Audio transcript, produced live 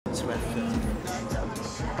to F44.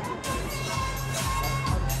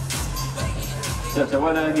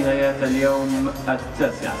 تتوالى نهايات اليوم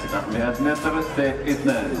 900 متر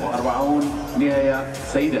 42 نهاية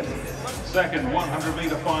سيدات.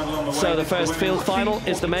 So the first field final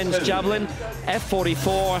is the men's javelin,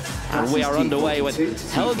 F44, and we are underway with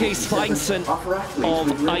Helgi SVEINSSON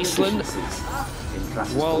of Iceland,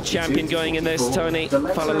 world champion going in this, Tony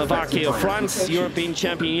FALELAVAKI of France, European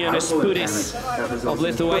champion Jonas SPUDIS of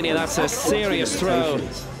Lithuania. That's a serious throw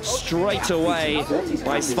straight away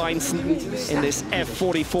by SVEINSSON in this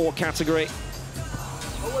F44 category.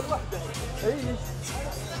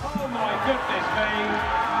 Oh my goodness me.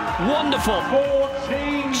 Wonderful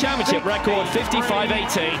championship record,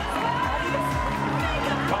 55.80.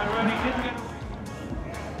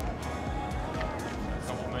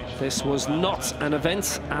 This was not an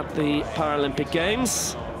event at the Paralympic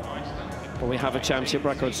Games, but we have a championship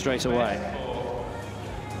record straight away.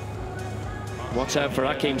 Watch out for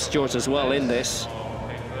Akeem STEWART as well in this.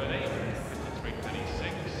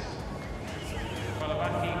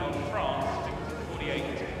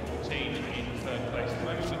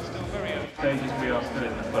 We are still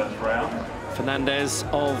in the first round. Fernandes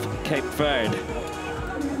of Cape Verde.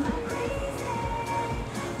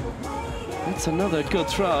 That's another good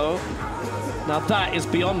throw. Now that is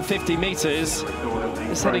beyond 50 meters.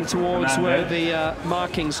 It's heading towards where the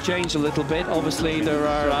markings change a little bit. Obviously there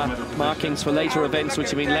are markings for later events which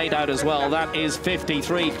have been laid out as well. That is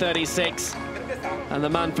 53.36. And the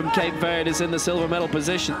man from Cape Verde is in the silver medal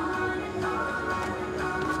position.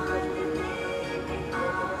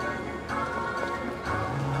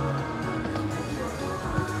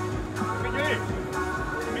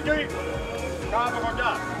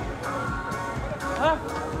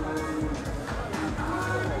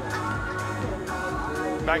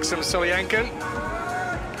 Maksym SOLYANKIN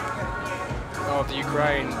of the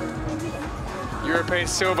Ukraine. European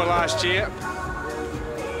silver last year.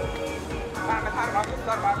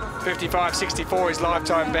 55.64 his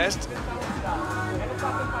lifetime best.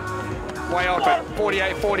 Way off at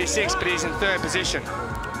 48.46, but he's in third position.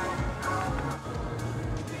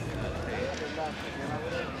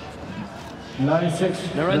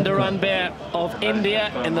 Narender RANBIR of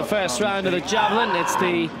India in the first round of the javelin. It's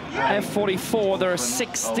the F44. There are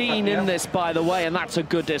 16 in this, by the way, and that's a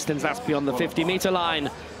good distance. That's beyond the 50-meter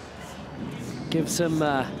line. Gives him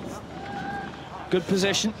good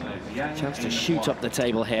position. Chance to shoot up the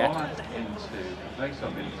table here.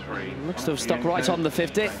 Looks to have stuck right on the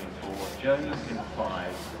 50.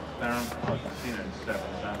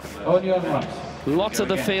 Lots of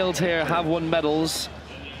the field here have won medals,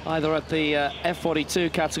 either at the F42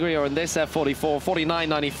 category or in this F44,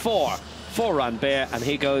 49.94 for RANBIR, and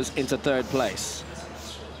he goes into third place.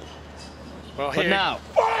 Well, but now,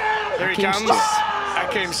 here he comes,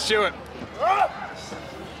 Akeem STEWART.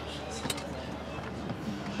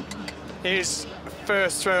 His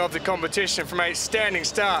first throw of the competition from a standing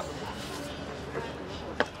start.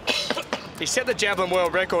 He set the javelin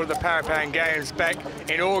world record at the Paralympic Games back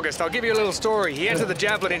in August. I'll give you a little story. He entered the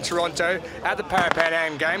javelin in Toronto at the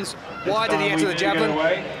Paralympic Games. Why did he enter the javelin?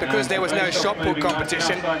 Because there was no shot put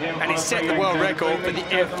competition, and he set the world record for the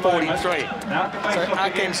F43. So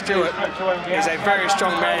Akeem STEWART is a very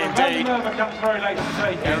strong man indeed.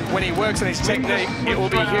 And when he works on his technique, it will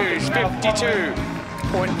be huge.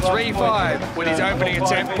 52.35 with his opening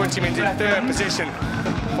attempt puts him into third position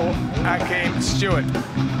for Akeem STEWART.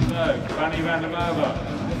 Fanny van der Merwe,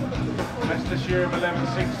 Leicestershire of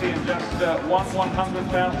 11.60 and just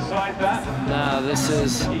 1/100th outside that. Now this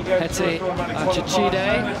is HETTI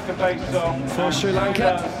ARACHCHIGE for Sri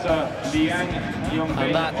Lanka,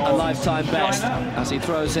 and that a lifetime best as he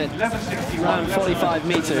throws it around 45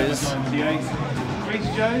 meters.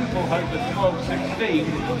 Joe will hope that 12.16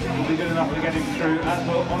 will be good enough to get him through as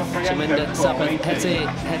well on a free Chaminda, Sampath, HETTI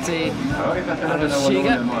ARACHCHIGE.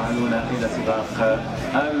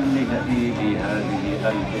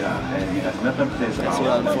 That's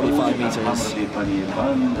around 45 meters.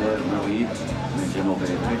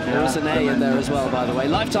 There is an A in there as well, by the way.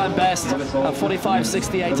 Lifetime best at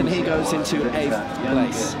 45.68, and he goes into 8th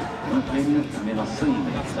place.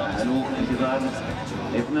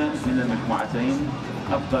 اثنان من المجموعتين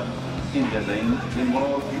افضل انجازين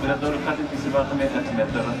للمرور الى الدور القادم في سباق 100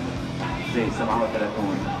 متر زي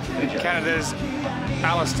 37 رجال. Canada's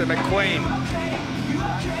Alister MCQUEEN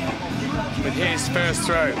with his first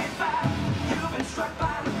throw.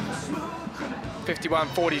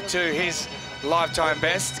 51.42, his lifetime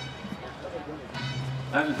best.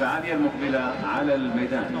 الفعالية المقبلة على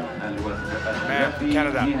الميدان الوثب في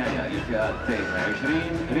نهاية الفئة 20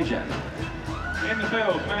 رجال. In the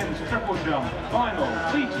field, men's triple jump, final,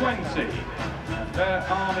 T20. And there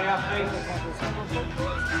are the athletes.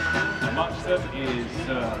 Amongst them is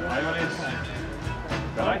Ioannis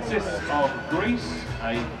Galaitis of Greece,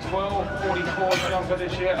 a 12.44 jumper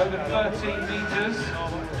this year, over 13 meters.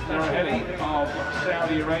 HETTI of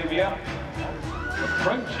Saudi Arabia,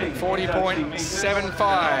 approaching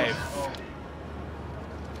 40.75.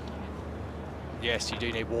 Yes, you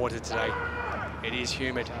do need water today. It is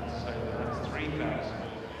humid.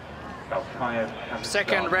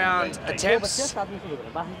 Second round attempts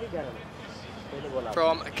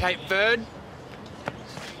from Cape Verde.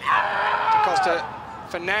 Costa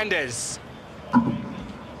Fernandes.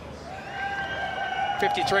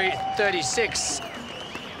 53.36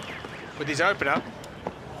 with his opener.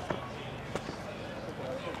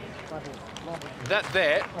 That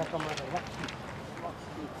there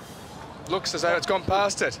looks as though it's gone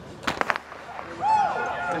past it.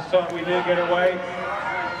 This time we do get away.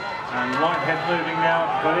 And Whitehead moving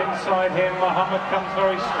now, but inside him, Mohammed comes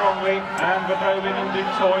very strongly, and Vadovin and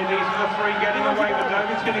Dutoy, these are the three getting away.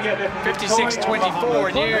 Vadovin's going to get there. 56.24,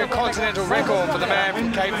 a new continental record for the man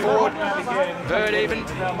from Cape Verde. Even.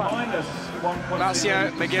 Marcio,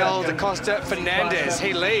 Miguel, Costa, Fernandes,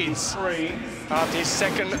 he leads after his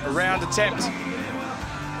second round attempt.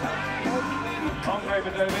 Andre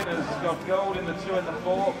Vadovin has got gold in the 2 and the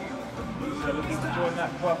 4, so looking to join that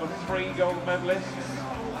club of 3 gold medalists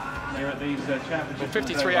here at these championships.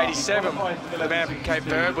 53.87, the man from Cape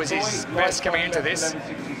Verde was his best coming into this.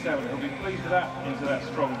 11.67. He'll be pleased with that into that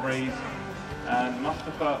strong breeze. And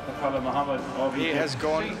Mustafa Fakala Muhammad of he has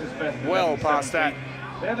gone well past that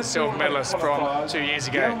silver medalist from 2 years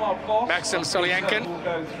ago. Maksym Solyankin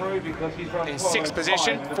in 6th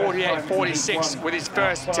position, 48.46 with his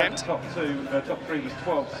first attempt. Top 3 was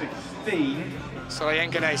 12.16.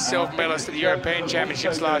 Solyankin, a silver medalist at the European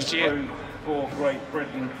Championships last year. For Great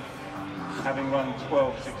Britain, having run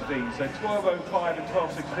 12.16. So 12.05 and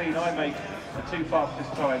 12.16, I make the 2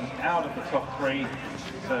 fastest times out of the top 3.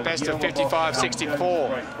 So best of 55.64.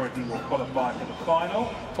 Great Britain will qualify for the final.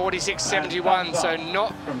 46.71, so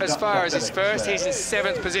not as far as his first. He's in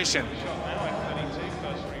 7th position.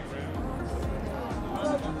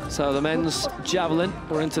 So the men's javelin,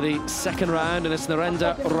 we're into the second round, and it's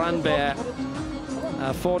Narender RANBIR.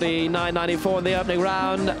 49.94 in the opening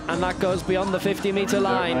round, and that goes beyond the 50-meter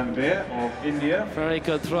line. Of India. Very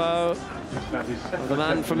good throw of the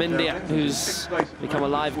man from India, who's become a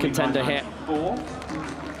live contender here. And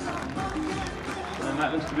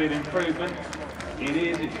that looks to be an improvement. It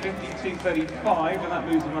is, it's 52.35, and that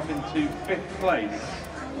moves him up into 5th place.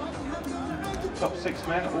 Top 6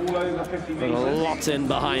 men, all over 50 meters. Got a lot in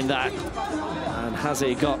behind that. And has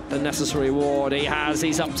he got the necessary reward? He has.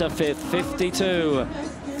 He's up to 5th,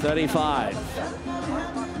 52.35.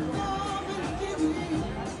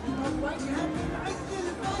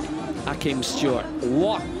 Akeem STEWART,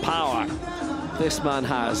 what power this man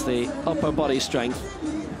has, the upper body strength.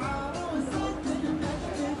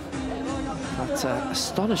 That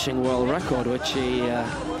astonishing world record which he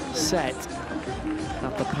set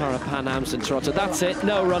at the Pan Ams in Toronto. That's it,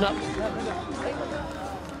 no run-up.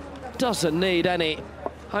 Doesn't need any.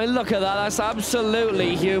 I mean, look at that, that's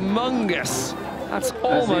absolutely humongous. That's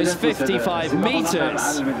almost 55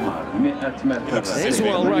 meters. His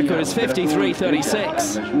world record is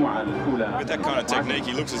 53.36. With that kind of technique,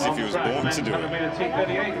 he looks as if he was born to do it.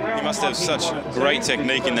 He must have such great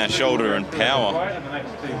technique in that shoulder and power.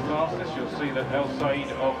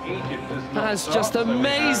 That's just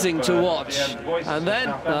amazing to watch. And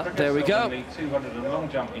then, there we go.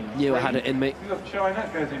 You had it in me.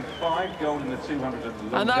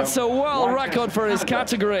 And that's a world record for his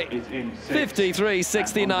category.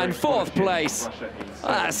 53.69, 4th place.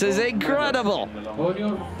 This is incredible.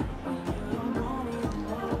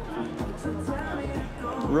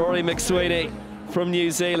 Rory MCSWEENEY from New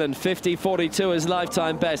Zealand, 50.42 his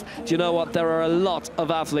lifetime best. Do you know what? There are a lot of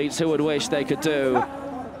athletes who would wish they could do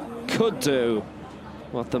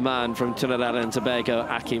what the man from Trinidad and Tobago,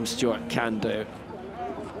 Akeem STEWART, can do.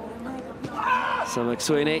 So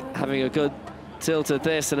MCSWEENEY having a good tilt at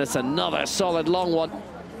this, and it's another solid long one.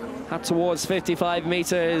 Out towards 55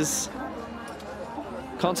 meters.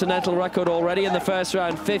 Continental record already in the first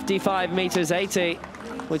round, 55 meters 80,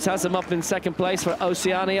 which has him up in 2nd place for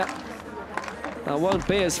Oceania. That won't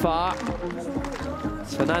be as far.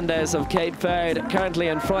 It's Fernandes of Cape Verde currently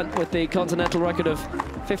in front with the continental record of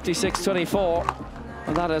 56.24.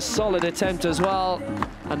 And that a solid attempt as well.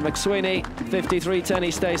 And MCSWEENEY, 53.10,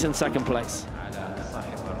 he stays in 2nd place.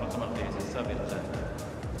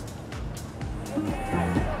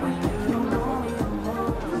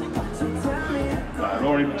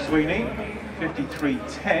 Rory MCSWEENEY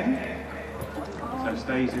 53.10. So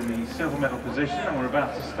stays in the silver medal position, and we're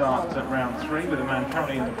about to start at round 3 with a man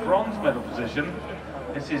currently in the bronze medal position.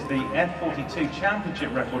 This is the F42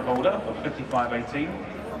 championship record holder of 55.18,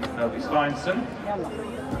 Helgi SVEINSSON.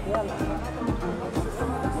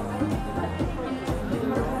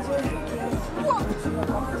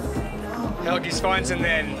 Helgi SVEINSSON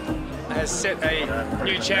then has set a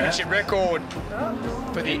new championship record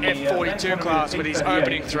for the F42 class with his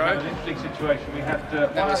opening throw.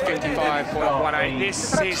 That was 55.18. This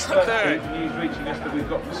is his third.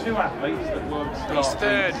 He's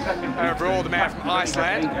third overall, the man from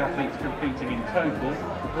Iceland. Athletes competing in total.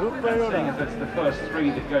 Seeing as that's the first 3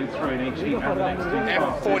 that go through in each heat and the next 2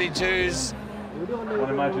 F42s,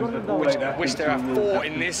 which there are 4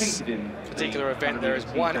 in this particular event. There is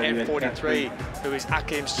one F43 who is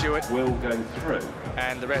Akeem STEWART, will go through,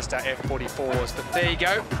 and the rest are F44s. But there you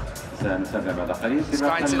go.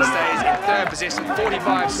 SVEINSSON stays in third position,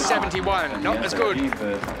 45.71. Not as good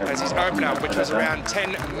as his opener, which was around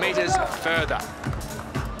 10 meters further.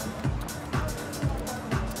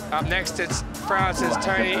 Up next, it's France's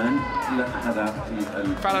Tony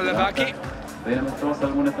FALELAVAKI.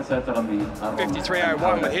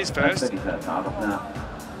 53.01 with his first.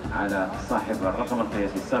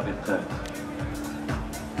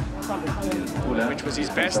 Which was his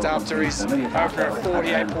best after his opener of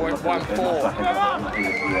 48.14.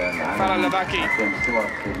 FALELAVAKI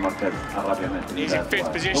is in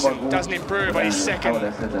 5th position, doesn't improve on his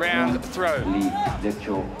second round throw.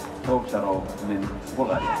 Dechko OVCHAROV من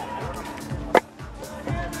بولغاريا.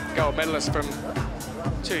 Gold medalist from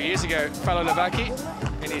 2 years ago, FALELAVAKI,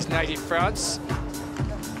 in his native France.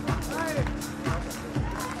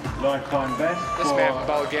 Lifetime best. This man from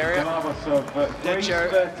Bulgaria,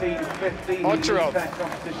 Dechko OVCHAROV.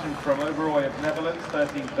 Competition from Overoy of Netherlands,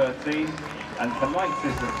 13.13, and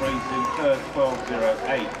Kamaitis of Greece in third,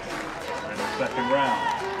 12.08 in the second round.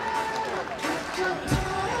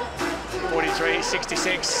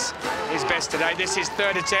 43.66, his best today. This is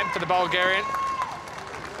third attempt for the Bulgarian.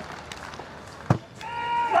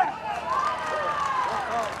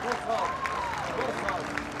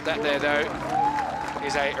 That there, though,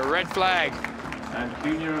 is a red flag. And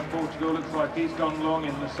Cunha of Portugal looks like he's gone long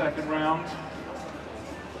in the second round.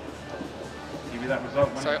 Give you that result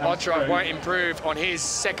when So OVCHAROV won't improve on his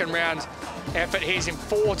second round effort. He's in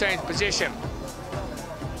 14th position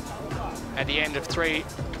at the end of 3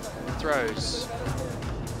 throws.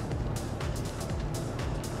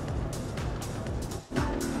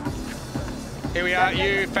 Here we are,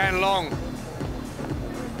 Fan Long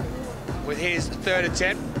with his third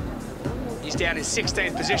attempt. He's down in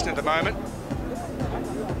 16th position at the moment.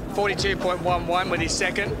 42.11 with his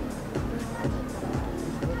second.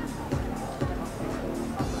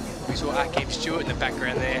 We saw Akeem STEWART in the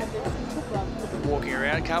background there, walking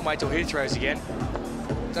around. Can't wait till he throws again.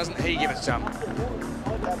 Doesn't he give it some?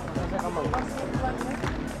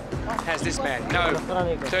 Has this man? No.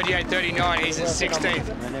 38.39, he's in 16th.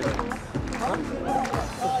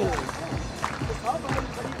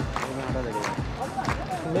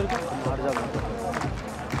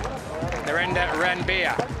 Narender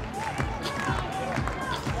RANBIR,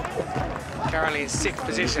 currently in 6th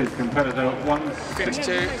position. Competitor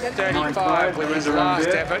 52.35 with his last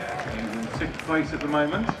effort. He's in 6th place at the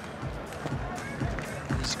moment.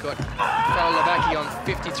 He's got FALELAVAKI on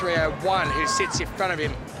 53.01, who sits in front of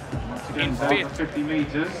him in 5th. 50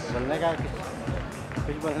 meters. Well,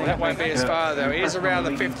 that won't be as far though. He is around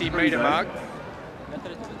the 50-meter mark.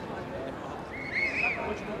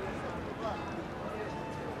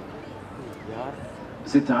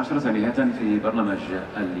 ستة عشر ثانية في برنامج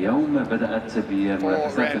اليوم بدأت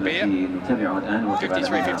بالمنافسات التي نتابعها الآن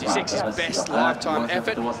وتابعها 53.56 his best lifetime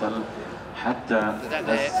effort. حتى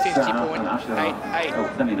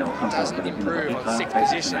doesn't improve on 6th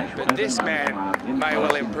position, but this man may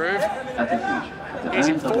well improve. He's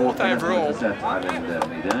in 4th overall,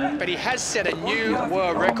 but he has set a new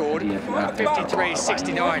world record of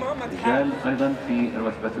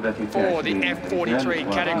 53.69 for the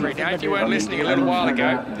F43 category. Now, if you weren't listening a little while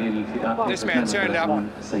ago, this man turned up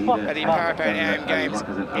at the Paralympic Games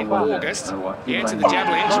in August. He entered the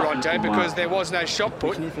javelin in Toronto because there was no shot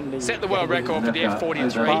put, set the world record for the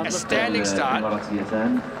F43, a standing start,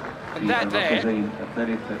 and that there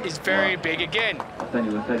is very big again.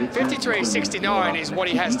 53.69 is what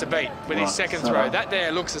he has to beat with his second throw. That there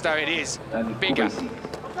looks as though it is bigger.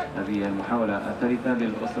 هذه المحاولة الثالثة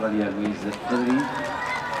للأستراليا لويز بدري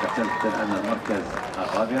تحتل الآن المركز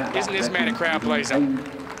الرابع. Isn't this man a crowd pleaser?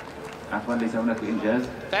 عفوا ليس هناك إنجاز.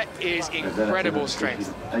 That is incredible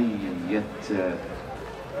strength.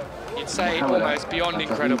 You'd say almost beyond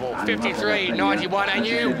incredible. 53.91, a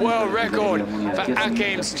new world record for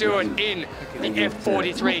Akeem STEWART in the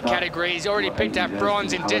F43 category. He's already picked up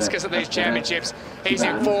bronze in discus at these championships. He's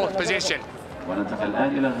in 4th position. وننتقل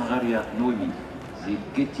الآن إلى هنغاريا نويمي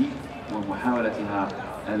زيكيتي ومحاولتها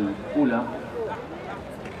الأولى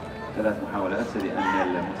 3 محاولات لأن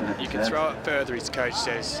المتنافسات. You can throw it further, his coach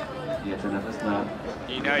says. يتنافسن.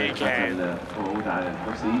 You know you can. الصعود على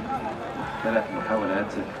الكرسي 3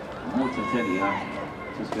 محاولات متتالية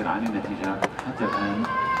تسفر عن النتيجة حتى الآن.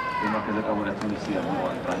 في المركز الأول التونسي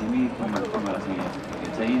نور إبراهيمي ثم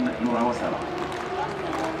الكاميرتين نور وسارة.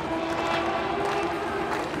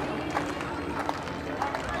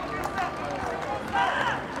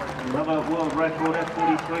 Another world record,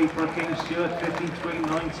 F43 for Akeem STEWART,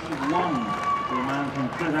 53.91. The man from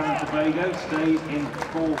Trinidad and Tobago stays in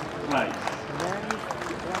 4th place.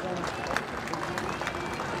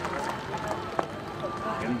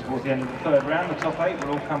 Getting towards the end of the 3rd round, the top 8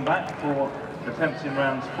 will all come back for attempts in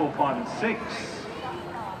rounds 4, 5 and 6.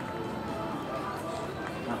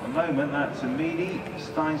 At the moment, that's OMIDI,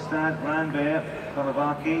 STEINSTAD, RANBIR,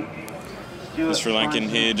 FALELAVAKI, The Sri Lankan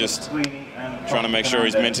here just trying to make sure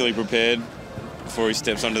he's mentally prepared before he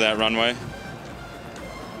steps onto that runway.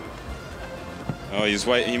 Oh,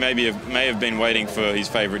 he may have been waiting for his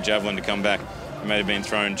favourite javelin to come back. It may have been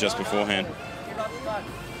thrown just beforehand.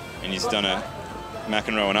 And he's done a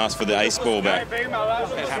McEnroe and asked for the ace ball back.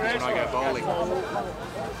 That happens when I go bowling.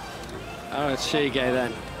 ARACCHIGE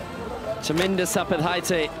then. Chaminda Sampath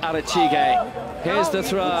ARACCHIGE. Here's the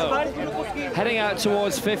throw. Heading out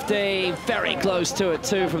towards 50. Very close to it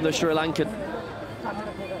too from the Sri Lankan.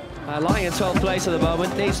 Lying in 12th place at the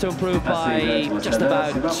moment. Needs to improve by just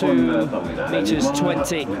about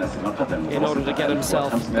 2.20 meters in order to get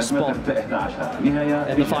himself a spot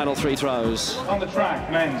in the final 3 throws. On the track,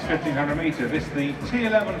 men's 1500 metre. This is the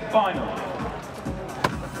T11 final.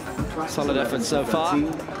 Solid effort so far.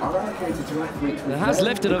 It has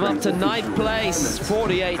lifted him up to 9th place,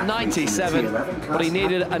 48.97, but he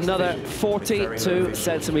needed another 42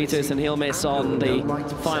 centimeters and he'll miss on the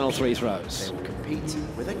final 3 throws.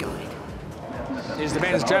 Here's the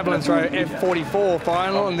men's javelin throw F44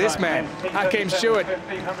 final, and this man, Akeem STEWART.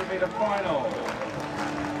 1500 metre final.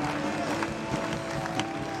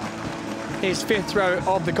 His 5th throw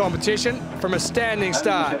of the competition from a standing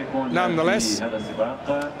start, nonetheless. And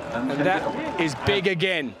that is big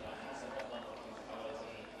again.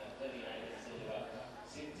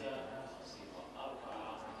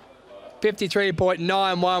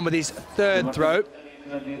 .93.91 with his 3rd throw.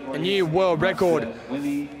 A new world record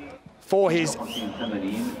for his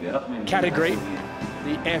category,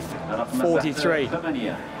 the F43.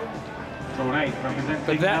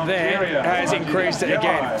 But that there has increased it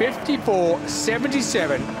again.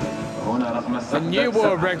 54.77. A new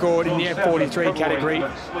world record in the F43 category.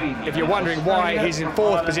 If you're wondering why he's in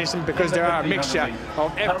 4th position, because there are a mixture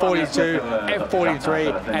of F42,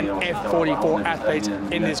 F43 and F44 athletes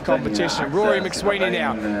in this competition. Rory MCSWEENEY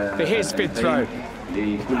now for his 5th throw.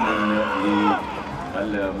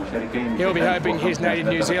 He'll be hoping his native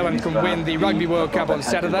New Zealand can win the Rugby World Cup on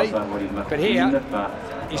Saturday. But here,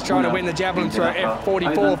 he's trying to win the javelin throw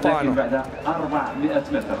F44 final.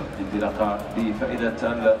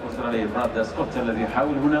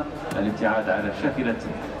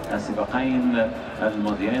 السباقين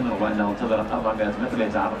الماضيين رغم انه انتظر 400 متر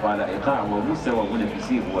يتعرف على ايقاع ومستوى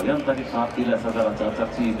منافسيه ولينطلق الى صداره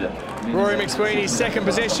الترتيب. Rory MCSWEENEY 2nd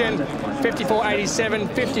position, 54.87,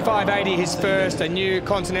 55.80 his first. A new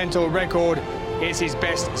continental record is his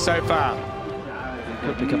best so far.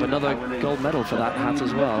 Could pick up another gold medal for that hat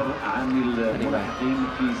as well. Anyway.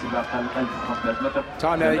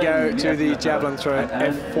 Time now to go to the javelin throw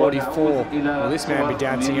F44. Well, this man will be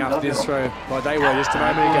dancing after this throw like they were just a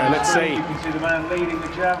moment ago. Let's see. You can see the man leading the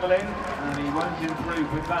javelin, and he won't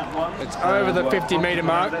improve with that one. It's over the 50-metre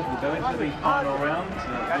mark. We'll go into the final round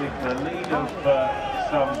with the lead of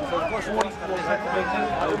some 44 centimetres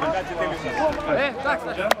over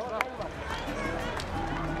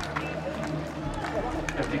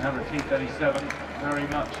 1500 T37, very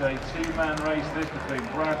much a 2-man race this between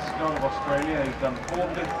Brad Scott of Australia, who's done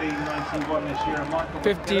 4:15.91 this year, and Michael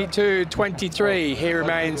 52.23. He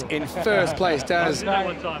remains in 1st place, does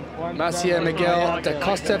Marcio Miguel da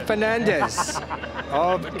Costa Fernandes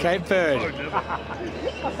of Cape Verde.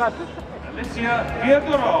 Alister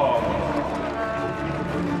MCQUEEN.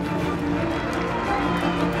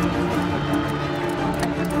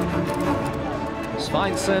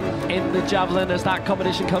 SVEINSSON in the javelin as that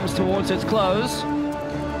competition comes towards its close.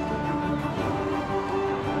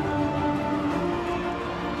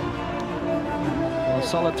 Well, Well,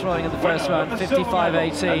 solid throwing in the first round,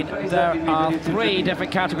 55-18. There are 3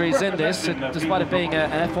 different categories in this. Despite it being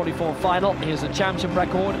an F44 final, he has a championship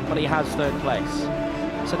record, but he has 3rd place.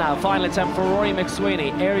 So now, final attempt for Rory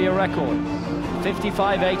MCSWEENEY, area record,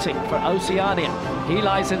 55-18 for Oceania. He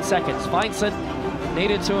lies in 2nd. SVEINSSON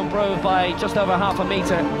needed to improve by just over half a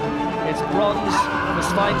metre. It's bronze for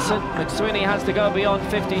SVEINSSON. MCSWEENEY has to go beyond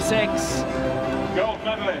 56. Gold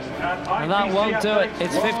medalist And that won't do it.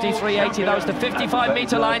 It's 53.80. That was the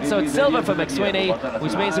 55-metre line, so it's silver for MCSWEENEY,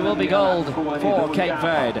 which means it will be gold for Cape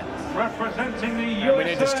Verde. representing the USA. And we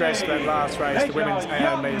need to stress that last race, the women's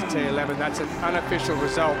AOM's T11. That's an unofficial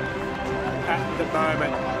result at the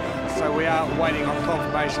moment. So we are waiting on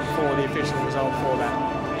confirmation for the official result for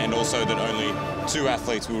that. And also that only 2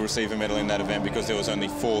 athletes will receive a medal in that event because there was only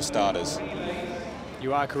 4 starters.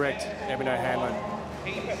 You are correct, Evan O'Hanlon.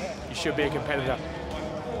 You should be a competitor.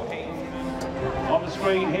 On the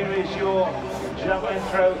screen, here is your javelin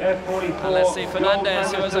throw F44. And let's see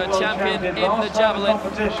Fernandes, who was a champion in the javelin.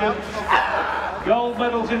 Competition. Gold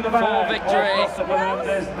medals in the bag. 4 victory.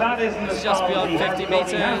 Fernandes. That isn't the Just beyond 50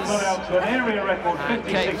 metres. Out to an area record, And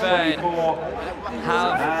Cape Verde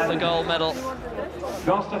have the gold medal.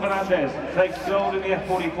 Costa Fernandes takes gold in the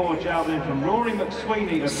F44 javelin from Rory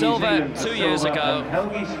MCSWEENEY of Silver New Zealand, 2 years ago.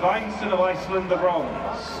 Helgi SVEINSSON of Iceland, the bronze.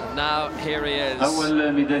 Now here he is.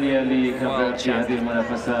 أول ميدالية لكبرت في هذه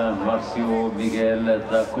المنافسة مارسيو ميغيل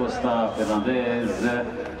دا كوستا فرنانديز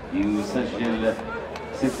يسجل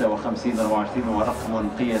 56-24 ورقم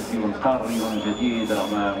قياسي قاري جديد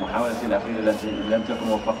رغم محاولته الأخيرة التي لم تكن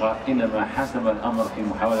موفقة إنما حسم الأمر في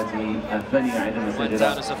محاولته الثانية عندما Went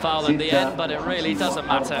down as a foul in the end, but it really doesn't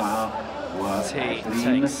matter. He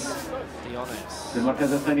takes the honours. في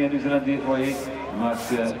المركز الثاني نيوزيلندي روي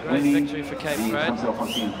ماكسويني ب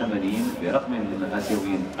 55-80 برقم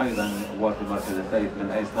آسيوي أيضا، وفي المركز الثالث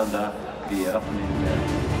من أيسلندا برقم.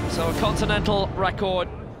 So a continental record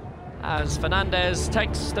as Fernandes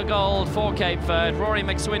takes the gold for Cape Verde. Rory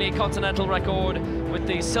MCSWEENEY continental record with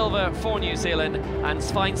the silver for New Zealand, and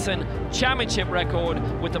SVEINSSON championship record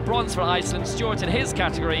with the bronze for Iceland. Stewart in his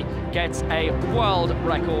category gets a world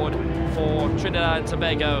record for Trinidad and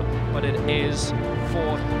Tobago, but it is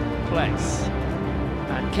 4th place.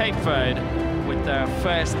 And Cape Verde with their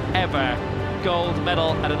first ever gold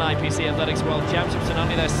medal at an IPC Athletics World Championships, and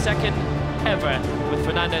only their 2nd ever, with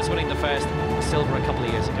Fernandes winning the first silver a couple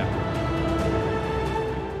of years ago.